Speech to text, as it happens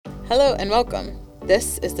Hello and welcome.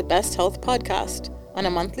 This is the Best Health Podcast. On a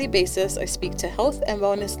monthly basis, I speak to health and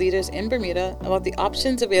wellness leaders in Bermuda about the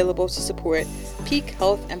options available to support peak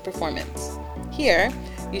health and performance. Here,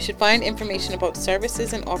 you should find information about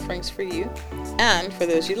services and offerings for you and for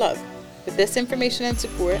those you love. With this information and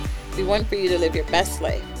support, we want for you to live your best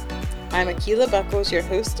life. I'm Akila Beckles, your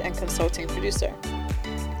host and consulting producer.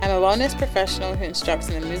 I'm a wellness professional who instructs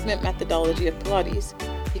in the movement methodology of Pilates.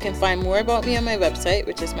 You can find more about me on my website,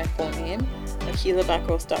 which is my full name,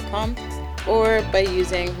 akilabeckles.com, or by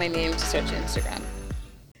using my name to search Instagram.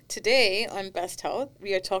 Today on Best Health,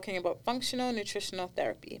 we are talking about functional nutritional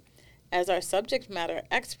therapy. As our subject matter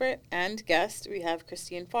expert and guest, we have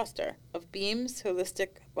Christine Foster of Beams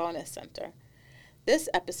Holistic Wellness Center. This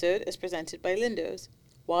episode is presented by Lindo's.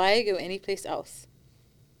 Why go anyplace else?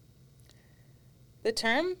 The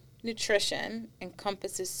term nutrition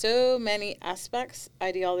encompasses so many aspects,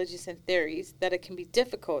 ideologies, and theories that it can be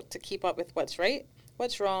difficult to keep up with what's right,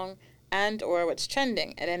 what's wrong, and or what's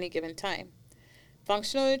trending at any given time.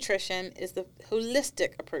 Functional nutrition is the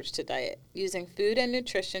holistic approach to diet, using food and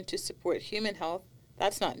nutrition to support human health.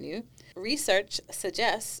 That's not new. Research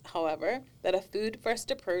suggests, however, that a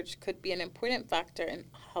food-first approach could be an important factor in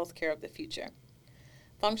healthcare of the future.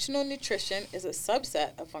 Functional nutrition is a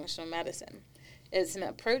subset of functional medicine. It's an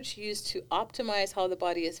approach used to optimize how the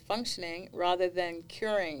body is functioning rather than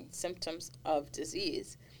curing symptoms of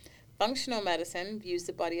disease. Functional medicine views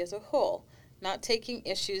the body as a whole, not taking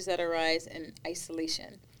issues that arise in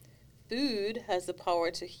isolation. Food has the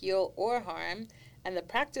power to heal or harm, and the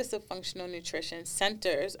practice of functional nutrition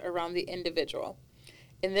centers around the individual.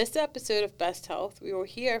 In this episode of Best Health, we will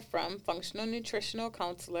hear from functional nutritional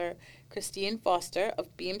counselor Christine Foster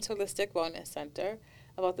of Beams Holistic Wellness Center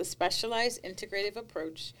about the specialized integrative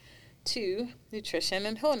approach to nutrition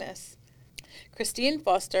and wholeness. Christine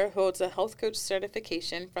Foster holds a health coach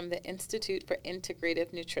certification from the Institute for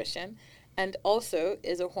Integrative Nutrition and also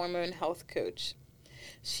is a hormone health coach.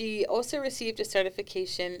 She also received a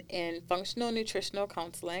certification in functional nutritional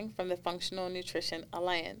counseling from the Functional Nutrition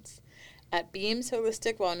Alliance. At Beams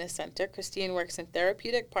Holistic Wellness Center, Christine works in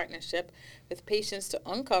therapeutic partnership with patients to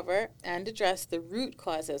uncover and address the root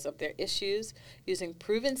causes of their issues using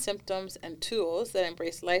proven symptoms and tools that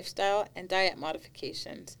embrace lifestyle and diet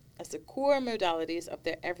modifications as the core modalities of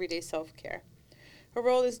their everyday self-care. Her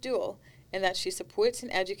role is dual in that she supports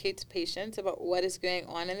and educates patients about what is going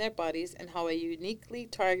on in their bodies and how a uniquely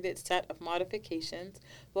targeted set of modifications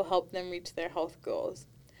will help them reach their health goals.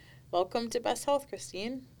 Welcome to Best Health,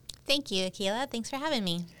 Christine. Thank you, Akila. Thanks for having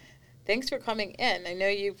me. Thanks for coming in. I know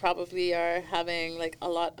you probably are having a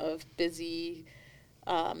lot of busy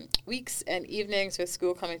weeks and evenings with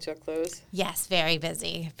school coming to a close. Yes, very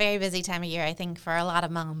busy. Very busy time of year, I think, for a lot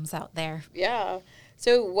of moms out there. Yeah.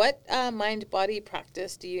 So what mind-body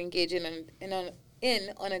practice do you engage in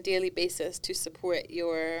on a daily basis to support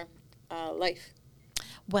your life?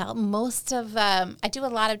 Well, I do a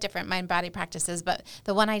lot of different mind-body practices, but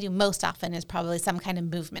the one I do most often is probably some kind of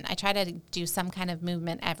movement. I try to do some kind of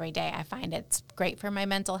movement every day. I find it's great for my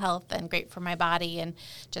mental health and great for my body and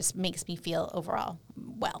just makes me feel overall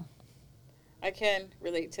well. I can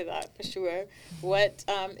relate to that for sure. What,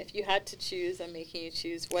 if you had to choose, I'm making you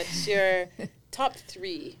choose, what's your top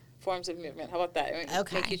 3 forms of movement? How about that?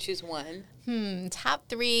 Okay. Make you choose one. Top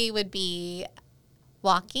 3 would be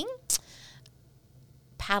walking,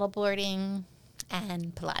 paddleboarding,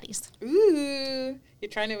 and Pilates. Ooh,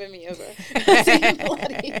 you're trying to win me over.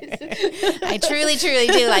 I truly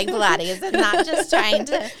do like Pilates. I'm not just trying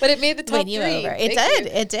to but it made the top win you 3. over.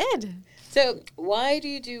 It did. So why do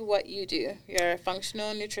you do what you do? You're a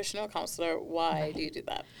functional nutritional counselor. Why do you do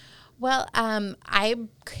that? Well, I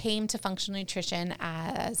came to functional nutrition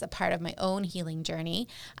as a part of my own healing journey.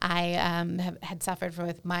 I had suffered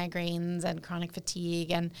with migraines and chronic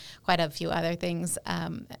fatigue and quite a few other things,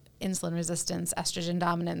 insulin resistance, estrogen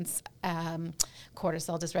dominance,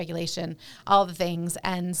 cortisol dysregulation, all the things.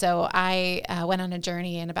 And so I went on a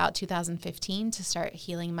journey in about 2015 to start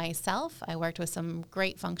healing myself. I worked with some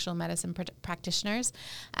great functional medicine practitioners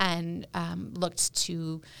and looked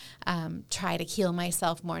to try to heal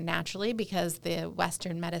myself more naturally because the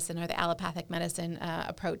Western medicine or the allopathic medicine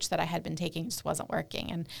approach that I had been taking just wasn't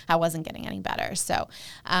working and I wasn't getting any better. So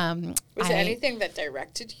was there anything that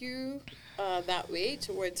directed you that way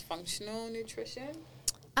towards functional nutrition?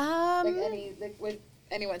 Would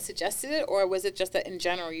anyone suggested it, or was it just that in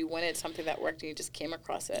general you wanted something that worked and you just came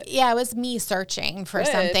across it? Yeah, it was me searching for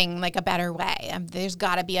something like a better way. There's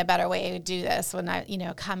got to be a better way to do this. When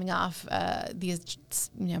I, coming off these,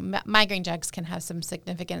 migraine drugs can have some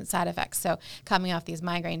significant side effects. So coming off these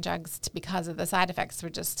migraine drugs because of the side effects were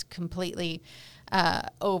just completely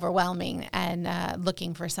overwhelming and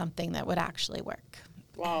looking for something that would actually work.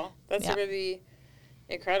 Wow, that's a really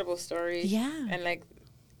incredible story. Yeah. And like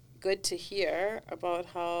good to hear about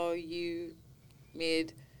how you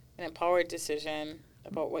made an empowered decision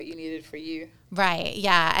about what you needed for you. Right.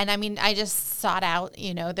 Yeah. And I mean, I just sought out,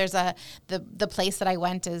 there's the place that I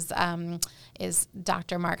went is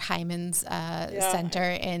Dr. Mark Hyman's center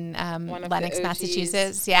in Lenox,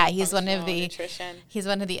 Massachusetts. Yeah. He's one of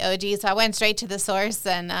the OGs. So I went straight to the source,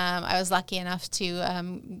 and I was lucky enough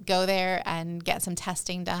to go there and get some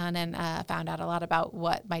testing done, and found out a lot about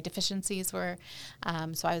what my deficiencies were.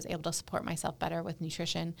 So I was able to support myself better with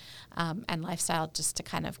nutrition and lifestyle, just to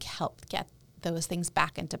kind of help get those things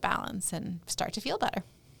back into balance and start to feel better.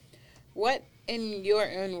 What, in your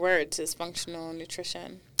own words, is functional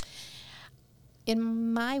nutrition?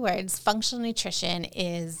 In my words, functional nutrition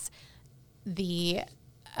is the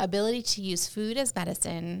ability to use food as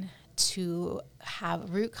medicine to have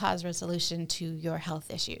root cause resolution to your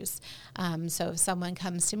health issues. So if someone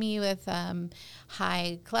comes to me with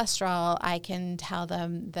high cholesterol, I can tell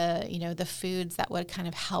them the foods that would kind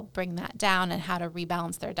of help bring that down and how to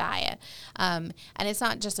rebalance their diet. And it's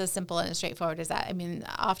not just as simple and as straightforward as that. I mean,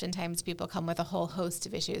 oftentimes people come with a whole host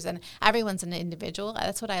of issues, and everyone's an individual.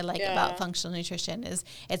 That's what I like about functional nutrition, is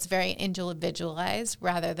it's very individualized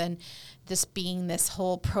rather than this being this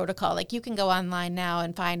whole protocol. Like, you can go online now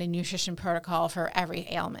and find a nutrition protocol for every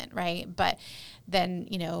ailment, right? But then,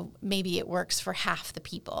 maybe it works for half the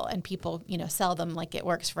people, and people, sell them like it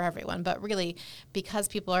works for everyone. But really, because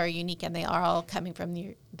people are unique and they are all coming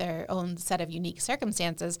from their own set of unique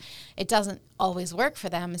circumstances, it doesn't always work for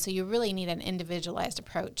them. So you really need an individualized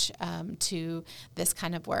approach to this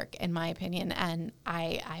kind of work, in my opinion. And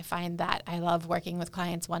I find that I love working with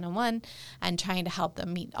clients one-on-one and trying to help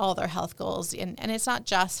them meet all their health goals. And it's not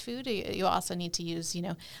just food. You also need to use,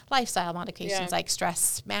 lifestyle modifications like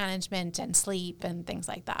stress management and sleep and things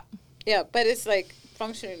like that. Yeah, but it's like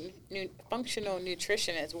functional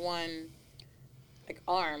nutrition is one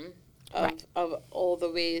arm of all the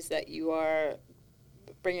ways that you are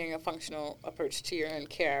bringing a functional approach to your own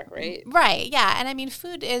care, right? Right, yeah. And I mean,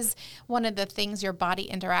 food is one of the things your body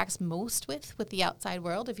interacts most with the outside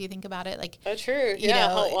world, if you think about it. Like, oh, true. Yeah,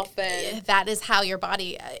 how often. That is how your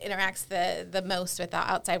body interacts the most with the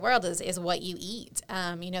outside world is what you eat.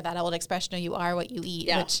 That old expression, you are what you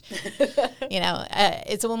eat, which,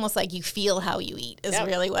 it's almost like you feel how you eat is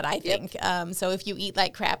really what I think. So if you eat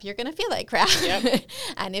like crap, you're going to feel like crap. Yep.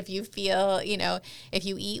 And if you feel, if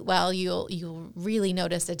you eat well, you'll really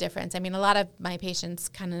notice a difference. I mean, a lot of my patients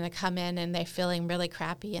kind of come in and they're feeling really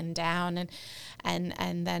crappy and down,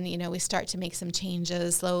 and then we start to make some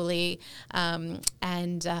changes slowly, and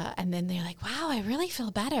then they're like, wow, I really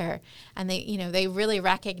feel better, and they really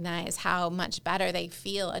recognize how much better they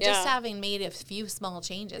feel just having made a few small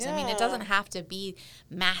changes. I mean, it doesn't have to be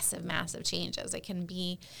massive changes. It can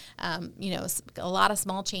be a lot of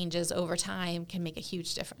small changes over time can make a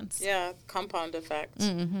huge difference. Yeah, compound effect.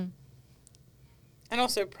 Mm-hmm. And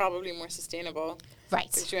also probably more sustainable. Right.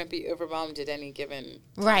 Because you won't be overwhelmed at any given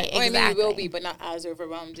time. Right, exactly. Or, I mean, you will be, but not as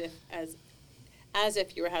overwhelmed as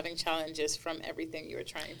if you were having challenges from everything you were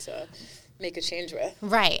trying to make a change with.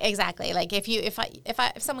 Right, exactly. Like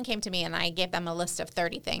if someone came to me and I gave them a list of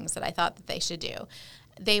 30 things that I thought that they should do,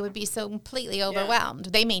 they would be so completely overwhelmed.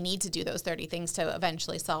 They may need to do those 30 things to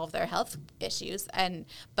eventually solve their health issues,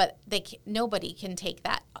 but nobody can take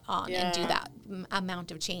that on and do that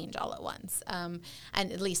amount of change all at once, and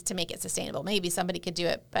at least to make it sustainable. Maybe somebody could do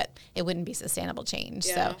it, but it wouldn't be sustainable change.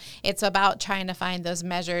 So it's about trying to find those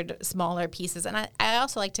measured, smaller pieces. And I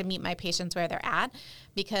also like to meet my patients where they're at,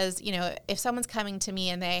 because, if someone's coming to me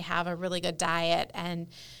and they have a really good diet and,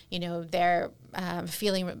 they're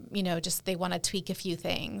feeling, just they want to tweak a few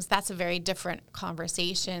things, that's a very different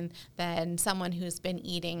conversation than someone who's been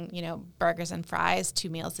eating, burgers and fries 2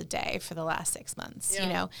 meals a day for the last 6 months,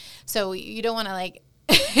 So you don't want to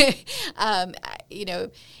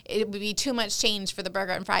it would be too much change for the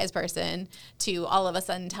burger and fries person to all of a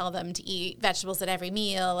sudden tell them to eat vegetables at every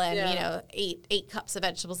meal and, eat 8 cups of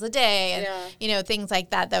vegetables a day and, things like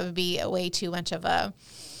that. That would be way too much of a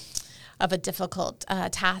difficult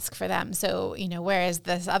task for them. So, whereas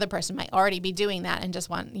this other person might already be doing that and just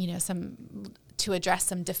want, to address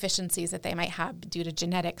some deficiencies that they might have due to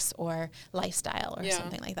genetics or lifestyle or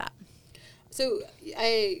something like that. So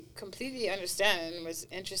I completely understand and was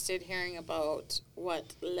interested hearing about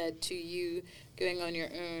what led to you going on your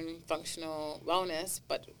own functional wellness,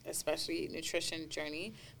 but especially nutrition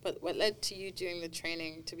journey, but what led to you doing the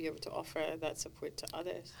training to be able to offer that support to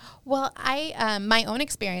others? Well, I my own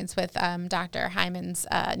experience with Dr. Hyman's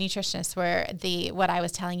nutritionist, where what I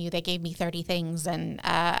was telling you, they gave me 30 things, and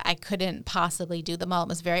I couldn't possibly do them all. It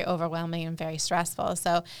was very overwhelming and very stressful.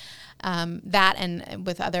 So that, and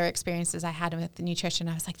with other experiences I had with the nutrition,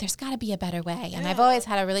 I was like, there's got to be a better way. And I've always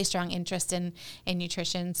had a really strong interest in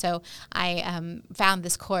nutrition. So I found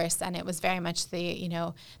this course, and it was very much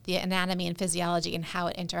the anatomy and physiology and how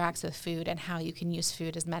it interacts with food, and how you can use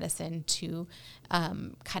food as medicine to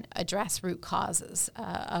kind of address root causes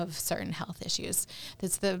of certain health issues.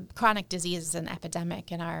 The chronic disease is an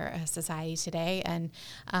epidemic in our society today, and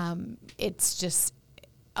it's just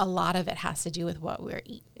a lot of it has to do with what we're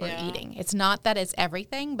eating. It's not that it's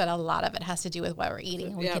everything, but a lot of it has to do with what we're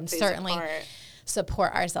eating. We can certainly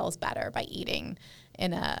support ourselves better by eating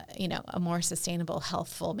in a more sustainable,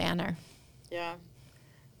 healthful manner. Yeah.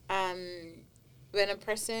 When a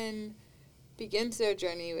person begins their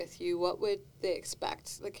journey with you, what would they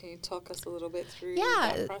expect? Like, can you talk us a little bit through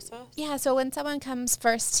that process? Yeah, so when someone comes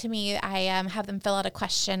first to me, I have them fill out a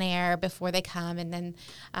questionnaire before they come, and then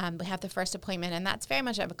we have the first appointment, and that's very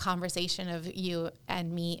much of a conversation of you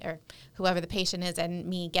and me, or whoever the patient is, and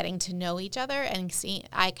me getting to know each other, and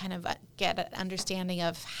I kind of get an understanding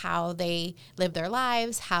of how they live their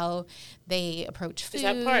lives, how they approach food. Is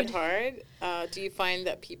that part hard? Do you find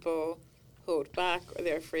that people hold back, or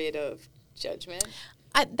they're afraid of judgment?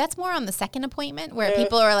 That's more on the second appointment, where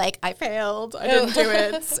people are like, I failed, I didn't do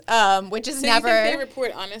it, which is never... So you think they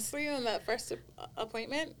report honestly on that first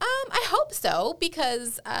appointment? I hope so,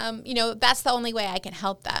 because, that's the only way I can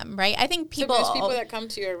help them, right? I think people... So most people that come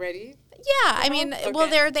to you are ready? Yeah, I mean, well,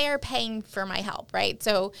 they're paying for my help, right?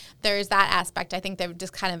 So there's that aspect. I think they've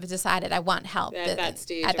just kind of decided I want help at that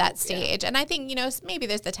stage. Yeah. And I think, maybe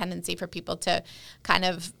there's the tendency for people to kind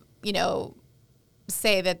of,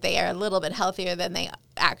 say that they are a little bit healthier than they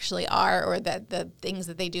actually are, or that the things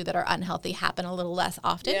that they do that are unhealthy happen a little less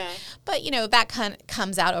often. Yeah. But, that kind of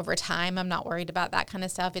comes out over time. I'm not worried about that kind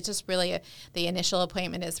of stuff. It's just really the initial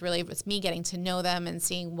appointment is really with me getting to know them and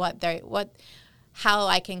seeing how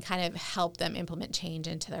I can kind of help them implement change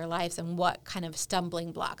into their lives, and what kind of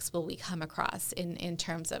stumbling blocks will we come across in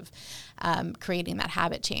terms of creating that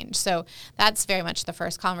habit change. So that's very much the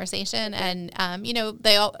first conversation. And,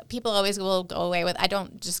 people always will go away with, I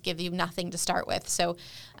don't just give you nothing to start with. So,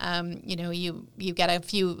 you get a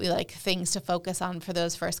few things to focus on for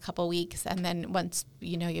those first couple weeks. And then once,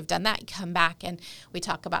 you've done that, you come back and we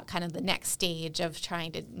talk about kind of the next stage of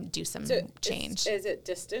trying to do some change. Is it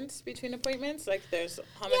distance between appointments? Like, there's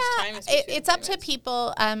how much time is between it's up to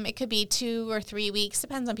people. It could be 2 or 3 weeks,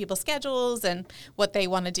 depends on people's schedules and what they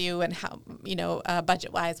want to do, and how,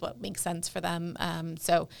 budget wise, what makes sense for them.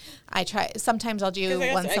 So I try, sometimes I'll do once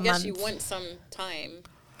a month. I guess you want some time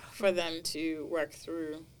for them to work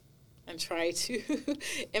through and try to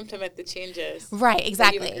implement the changes. Right,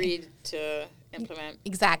 exactly. That you've agreed to implement.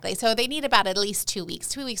 Exactly. So they need about at least 2 weeks.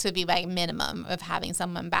 2 weeks would be my minimum of having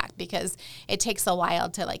someone back, because it takes a while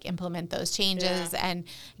to implement those changes, and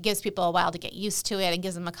it gives people a while to get used to it, and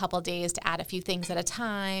gives them a couple of days to add a few things at a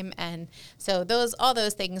time. And so all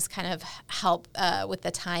those things kind of help with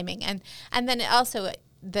the timing. And then also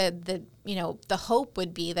the hope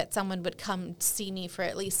would be that someone would come see me for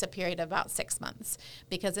at least a period of about 6 months,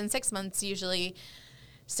 because in 6 months, usually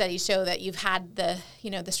studies show that you've had the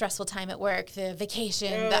stressful time at work, the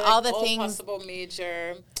vacation, all the things. All possible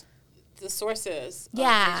major, the sources of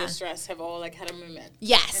major stress have all had a moment.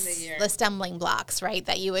 Yes, in the year. The stumbling blocks, right?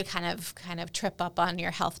 That you would kind of trip up on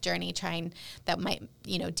your health journey, that might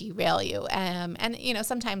derail you. And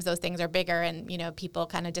sometimes those things are bigger, and people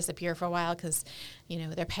kind of disappear for a while because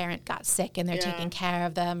their parent got sick and they're taking care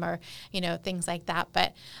of them, or things like that.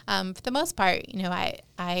 But for the most part,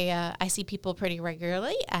 I see people pretty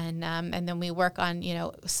regularly, and then we work on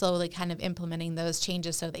slowly kind of implementing those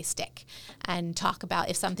changes so they stick, and talk about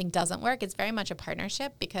if something doesn't work. It's very much a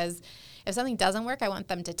partnership, because if something doesn't work, I want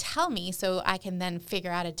them to tell me so I can then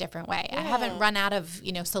figure out a different way. Yeah. I haven't run out of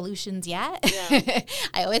solutions yet. Yeah.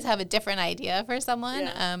 I always have a different idea for someone.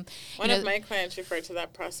 Yeah. One of my clients referred to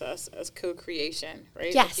that process as co-creation,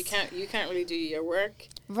 right? Yes. You can't really do your work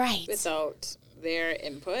without their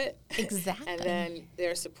input. Exactly. And then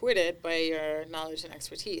they're supported by your knowledge and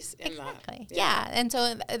expertise in that. Exactly. Yeah. And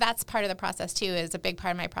so that's part of the process too, is a big part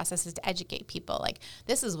of my process is to educate people.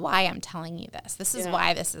 This is why I'm telling you this. This is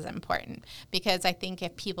why this is important. Because I think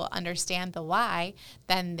if people understand the why,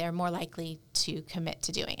 then they're more likely to commit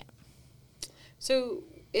to doing it. So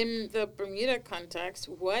in the Bermuda context,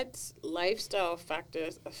 what lifestyle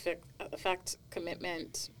factors affect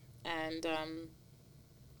commitment and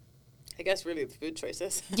I guess really the food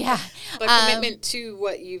choices. Yeah. But commitment to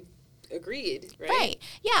what you've agreed, right? Right.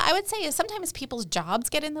 Yeah, I would say sometimes people's jobs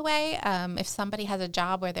get in the way. If somebody has a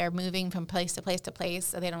job where they're moving from place to place to place,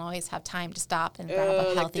 so they don't always have time to stop and grab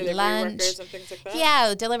a healthy delivery lunch. Workers and things like that?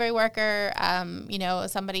 Yeah, delivery worker,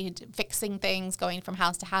 somebody fixing things, going from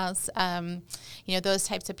house to house. Those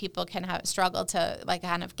types of people can struggle to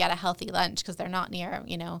kind of get a healthy lunch because they're not near,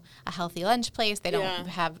 a healthy lunch place. They don't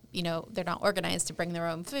have, they're not organized to bring their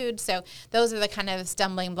own food. So those are the kind of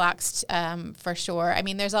stumbling blocks for sure. I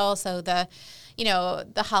mean, there's also the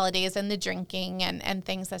holidays and the drinking and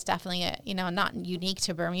things that's definitely, not unique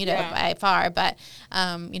to Bermuda by far, but,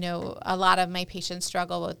 a lot of my patients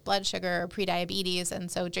struggle with blood sugar or prediabetes. And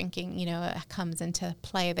so drinking, comes into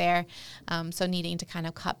play there. So needing to kind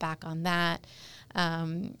of cut back on that.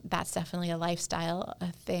 That's definitely a lifestyle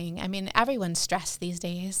thing. I mean, everyone's stressed these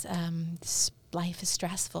days. Life is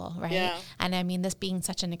stressful, right? Yeah. And I mean, this being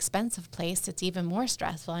such an expensive place, it's even more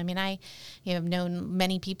stressful. I mean, I have known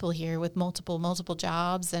many people here with multiple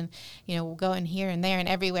jobs and, going here and there and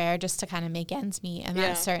everywhere just to kind of make ends meet. And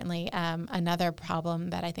that's certainly another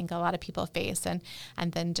problem that I think a lot of people face. And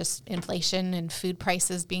then just inflation and food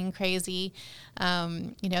prices being crazy.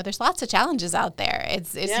 There's lots of challenges out there.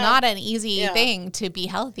 It's not an easy thing to be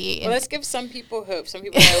healthy. Well, let's give some people hope. Some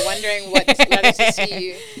people are wondering what's left to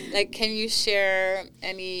see. Like, can you share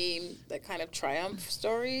any kind of triumph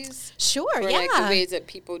stories? Sure, for, the ways that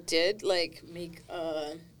people did make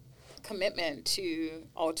a commitment to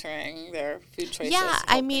altering their food choices. Yeah,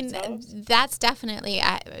 I mean, that's definitely,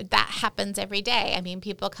 that happens every day. I mean,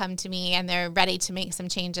 people come to me and they're ready to make some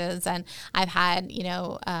changes, and I've had,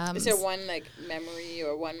 is there one memory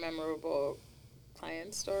or one memorable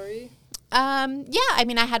client story? I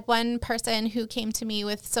mean, I had one person who came to me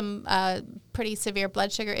with some pretty severe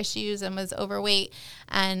blood sugar issues and was overweight,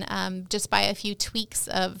 and just by a few tweaks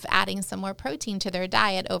of adding some more protein to their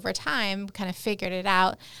diet over time, kind of figured it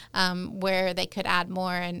out where they could add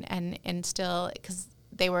more and still, because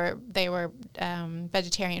they were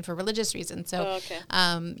vegetarian for religious reasons. So,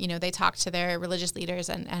 they talked to their religious leaders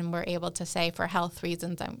and were able to say, for health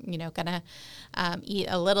reasons, I'm, going to eat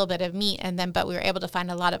a little bit of meat. But we were able to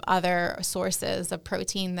find a lot of other sources of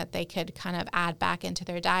protein that they could kind of add back into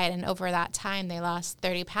their diet. And over that time, they lost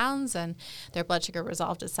 30 pounds and their blood sugar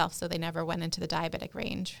resolved itself. So they never went into the diabetic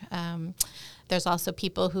range. There's also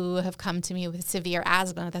people who have come to me with severe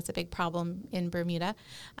asthma. That's a big problem in Bermuda.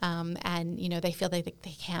 And, they feel they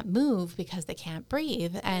can't move because they can't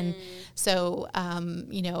breathe. And so,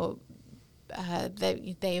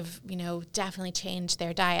 they've, definitely changed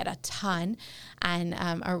their diet a ton and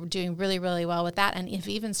are doing really, really well with that. And if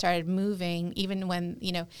even started moving, even when,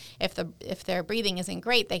 if their breathing isn't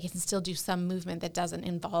great, they can still do some movement that doesn't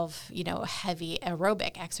involve, heavy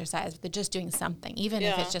aerobic exercise. They're just doing something, even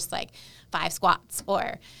if it's just 5 squats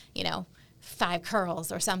or, 5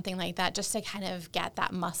 curls or something like that, just to kind of get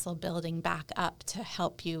that muscle building back up to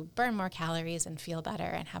help you burn more calories and feel better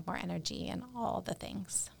and have more energy and all the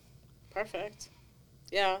things. Perfect.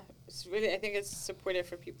 Yeah. It's really, I think it's supportive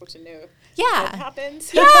for people to know what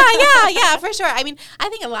happens. Yeah, for sure. I mean, I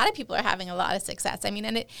think a lot of people are having a lot of success. I mean,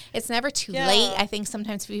 and it's never too late. I think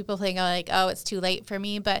sometimes people think, it's too late for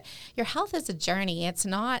me. But your health is a journey. It's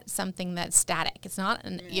not something that's static. It's not,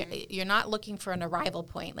 you're not looking for an arrival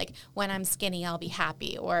point. Like, when I'm skinny, I'll be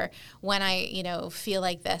happy. Or when I, feel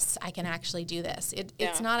like this, I can actually do this.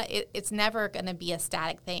 It's never going to be a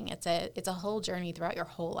static thing. It's a whole journey throughout your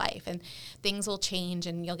whole life. And things will change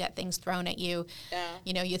and you'll get things thrown at you.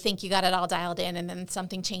 You think you got it all dialed in, and then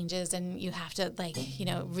something changes and you have to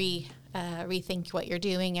rethink what you're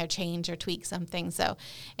doing or change or tweak something. So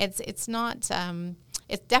it's not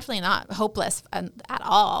it's definitely not hopeless at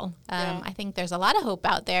all. I think there's a lot of hope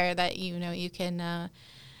out there that you can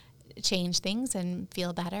change things and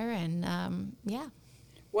feel better, and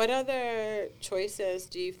What other choices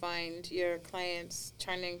do you find your clients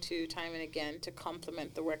turning to time and again to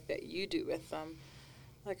complement the work that you do with them?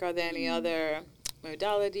 Are there any other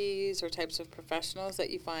modalities or types of professionals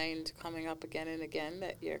that you find coming up again and again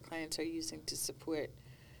that your clients are using to support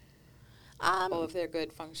all of their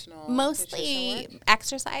good functional mostly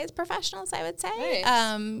exercise professionals, I would say.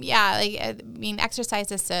 Right.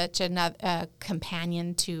 Exercise is such a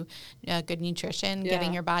companion to good nutrition.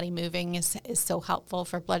 Getting your body moving is so helpful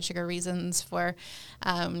for blood sugar reasons, for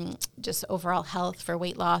just overall health, for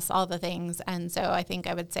weight loss, all the things. And so I think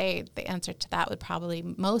I would say the answer to that would probably,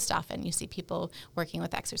 most often you see people working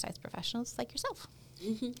with exercise professionals like yourself.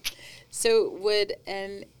 So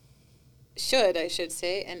should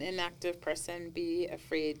an inactive person be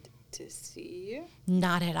afraid to see you?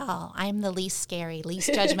 Not at all. I'm the least scary, least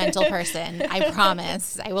judgmental person. I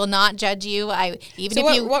promise. I will not judge you.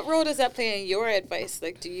 What role does that play in your advice?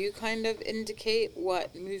 Like, do you kind of indicate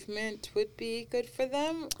what movement would be good for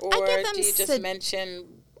them? Or do you just mention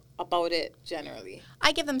about it generally?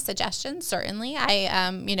 I give them suggestions, certainly. I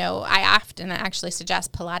often actually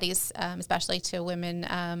suggest Pilates, especially to women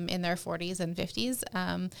in their 40s and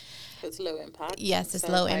 50s. It's low impact. Yes, it's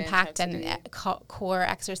low impact and core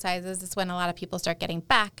exercises. It's when a lot of people start getting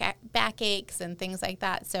back aches and things like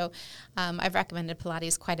that. So I've recommended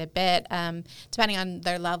Pilates quite a bit. Depending on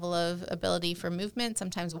their level of ability for movement,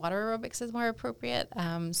 sometimes water aerobics is more appropriate.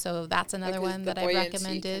 So that's another one that I've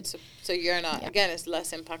recommended. So you're not, again, it's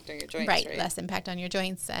less impact on your joints, right? Less impact on your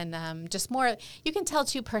joints and just more, you can tell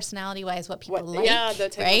too personality-wise what people like. Yeah, the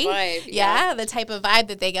type of vibe. Yeah, the type of vibe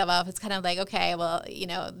that they give off. It's kind of like, okay, well,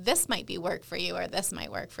 this might be work for you or this might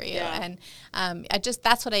work for you. Yeah. And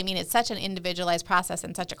that's what I mean. It's such an individualized process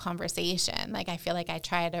and such a conversation. Like, I feel like I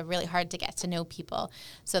try really hard to get to know people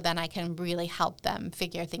so then I can really help them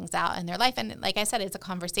figure things out in their life. And like I said, it's a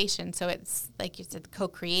conversation. So it's like you said,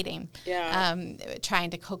 co-creating, trying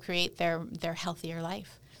to co-create their healthier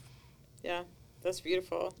life. Yeah, that's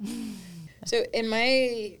beautiful. So in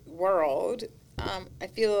my world, I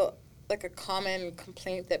feel like a common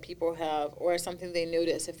complaint that people have, or something they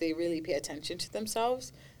notice if they really pay attention to themselves,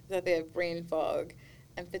 is that they have brain fog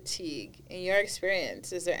and fatigue. In your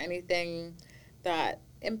experience, is there anything that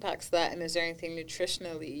impacts that, and is there anything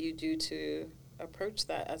nutritionally you do to approach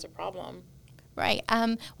that as a problem? Right.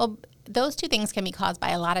 Well, those two things can be caused by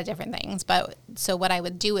a lot of different things. But so what I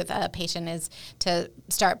would do with a patient is to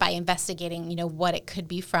start by investigating, what it could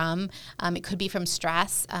be from. It could be from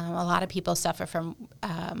stress. A lot of people suffer from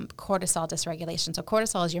cortisol dysregulation. So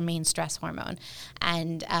cortisol is your main stress hormone,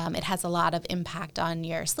 and it has a lot of impact on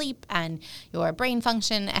your sleep and your brain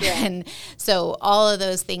function. Yeah. And so all of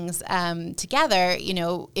those things together,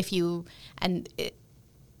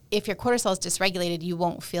 if your cortisol is dysregulated, you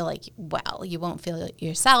won't feel you won't feel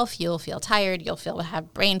yourself. You'll feel tired. You'll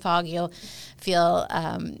have brain fog. You'll feel,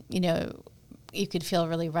 you could feel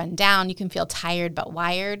really run down. You can feel tired but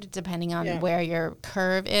wired, depending on where your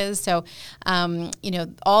curve is. So,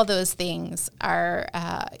 all those things are,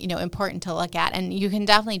 important to look at. And you can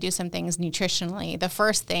definitely do some things nutritionally. The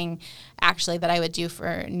first thing, actually, that I would do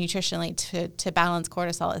for nutritionally to balance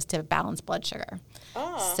cortisol is to balance blood sugar.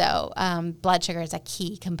 Oh. So blood sugar is a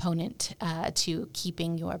key component to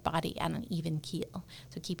keeping your body on an even keel.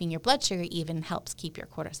 So keeping your blood sugar even helps keep your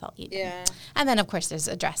cortisol even. Yeah. And then, of course, there's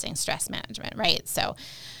addressing stress management, right? So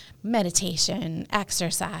meditation,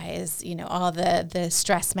 exercise, all the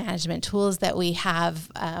stress management tools that we have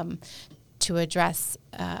to address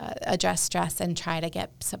stress and try to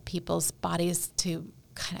get some people's bodies to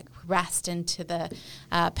kind of rest into the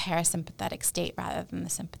parasympathetic state rather than the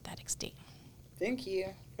sympathetic state. Thank you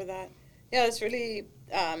for that. Yeah, it's really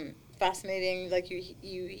fascinating. Like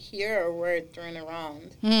you hear a word thrown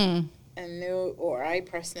around, and I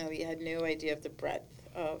personally had no idea of the breadth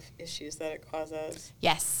of issues that it causes.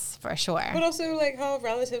 Yes, for sure. But also like how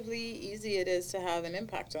relatively easy it is to have an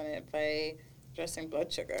impact on it by addressing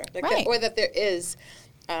blood sugar, or that there is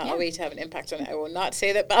a way to have an impact on it. I will not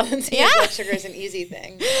say that balancing your blood sugar is an easy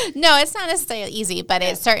thing. No, it's not necessarily easy, but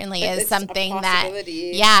it certainly is something that,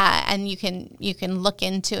 and you can look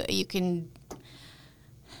into, you can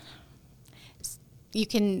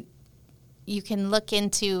look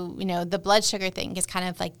into, the blood sugar thing is kind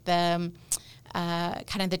of like the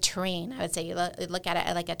terrain. I would say you look at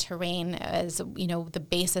it like a terrain as, the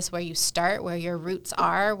basis where you start, where your roots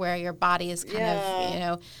are, where your body is kind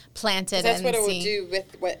of, planted. That's what it will do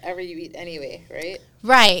with whatever you eat anyway, right?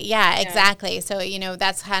 Right, yeah, exactly. So,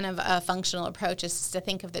 that's kind of a functional approach, is to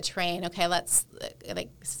think of the terrain. Okay, let's,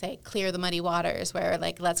 say, clear the muddy waters, where,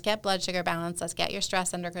 let's get blood sugar balanced, let's get your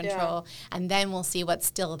stress under control, and then we'll see what's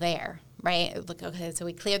still there, right? Okay, so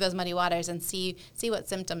we clear those muddy waters and see what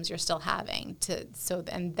symptoms you're still having,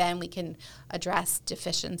 and then we can address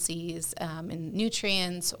deficiencies in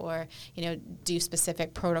nutrients, or, do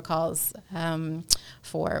specific protocols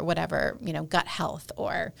for whatever, gut health,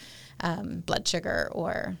 or blood sugar,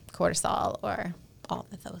 or cortisol, or all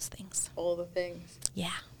of those things. All the things. Yeah.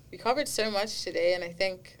 We covered so much today, and I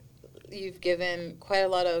think you've given quite a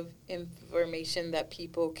lot of information that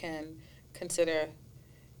people can consider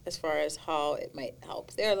as far as how it might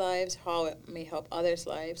help their lives, how it may help others'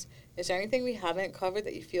 lives. Is there anything we haven't covered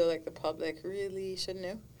that you feel like the public really should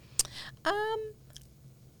know?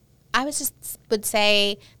 I would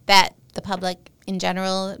say that the public in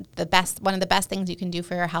general, one of the best things you can do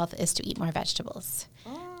for your health is to eat more vegetables.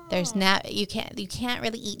 There's you can't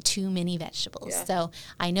really eat too many vegetables. Yeah. So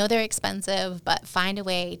I know they're expensive, but find a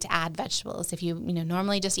way to add vegetables. If you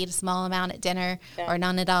normally just eat a small amount at dinner or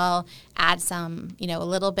none at all, add some, a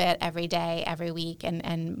little bit every day, every week,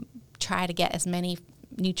 and try to get as many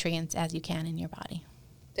nutrients as you can in your body.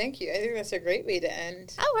 Thank you. I think that's a great way to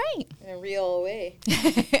end. All right. In a real way.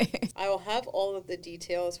 I will have all of the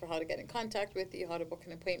details for how to get in contact with you, how to book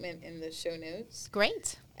an appointment in the show notes.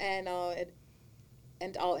 Great. And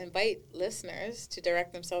I'll invite listeners to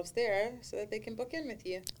direct themselves there so that they can book in with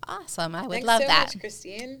you. Awesome. I would Thanks love so that. much,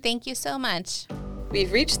 Christine. Thank you so much.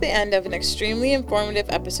 We've reached the end of an extremely informative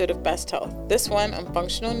episode of Best Health, this one on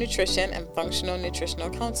functional nutrition and functional nutritional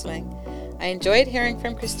counseling. I enjoyed hearing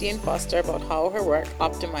from Christine Foster about how her work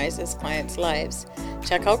optimizes clients' lives.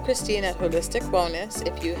 Check out Christine at Holistic Wellness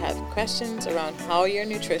if you have questions around how your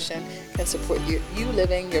nutrition can support you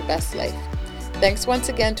living your best life. Thanks once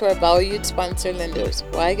again to our valued sponsor, Lindos.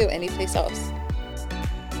 Why go anyplace else?